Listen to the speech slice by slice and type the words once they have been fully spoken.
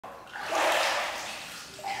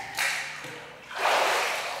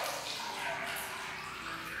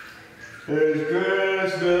It's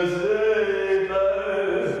Christmas Eve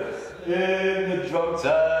in the drunk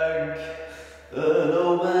tank. An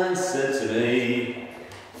old man said to me,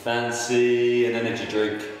 fancy an energy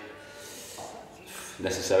drink.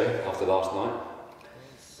 Necessary after last night.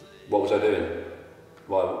 What was I doing?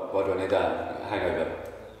 Why do I need that? Hangover.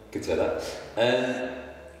 Could say that.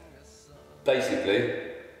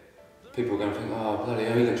 Basically, people are going to think, oh bloody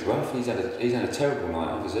hell, he looks rough. He's had a terrible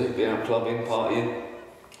night, obviously. Being out clubbing, partying.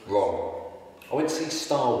 Wrong. I went to see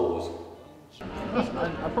Star Wars.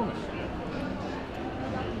 I promise.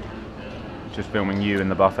 Just filming you in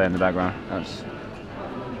the buffet in the background. That's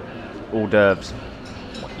hors d'oeuvres.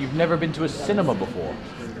 You've never been to a cinema before?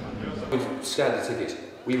 We scanned the tickets.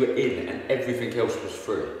 We were in and everything else was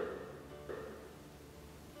free.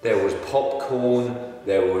 There was popcorn,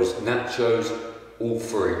 there was nachos, all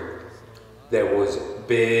free. There was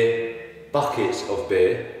beer, buckets of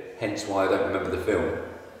beer, hence why I don't remember the film.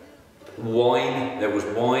 Wine, there was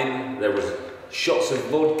shots of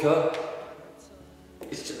vodka.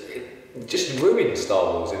 It just ruined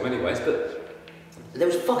Star Wars in many ways, but there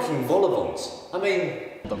was fucking vol au vents. I mean...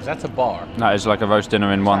 That's a bar. That is like a roast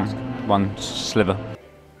dinner in one sliver.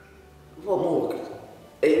 What more?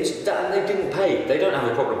 It was that, and they didn't pay. They don't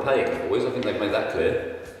have a problem paying the boys. I think they've made that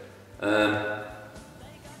clear.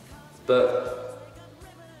 But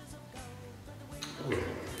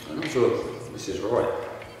I'm not sure this is right.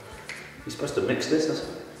 You're supposed to mix this.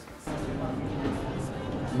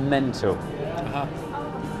 Mental.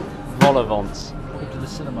 Vol au vents. Go to the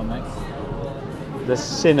cinema, mate. The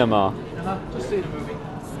cinema. Just see the movie.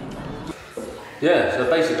 Yeah, so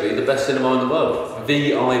basically the best cinema in the world.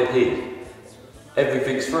 VIP.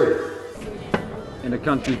 Everything's free. In a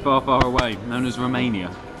country far, far away, known as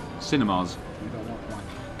Romania, cinemas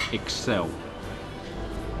excel.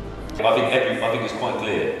 I think it's quite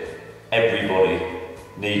clear. Everybody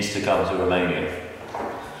needs to come to Romania.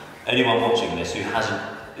 Anyone watching this who hasn't...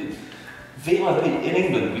 VIP in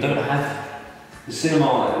England, we don't have... The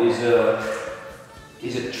cinema is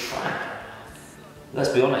a trap. Let's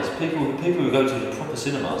be honest, people who go to the proper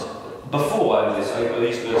cinemas... Before I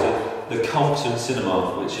used to go to the Carlton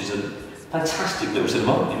Cinema, which is a fantastic little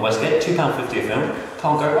cinema in Westgate, £2.50 a film,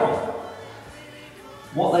 can't go wrong.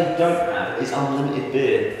 What they don't have is unlimited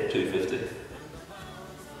beer for £2.50.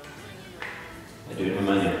 They do in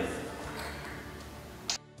Romania.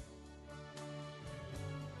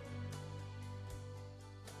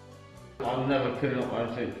 I'll never put it up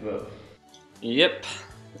my seat, but... Yep,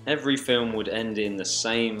 every film would end in the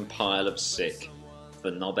same pile of sick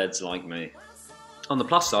for knobheads like me. On the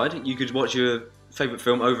plus side, you could watch your favourite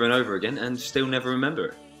film over and over again and still never remember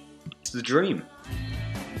it. It's the dream.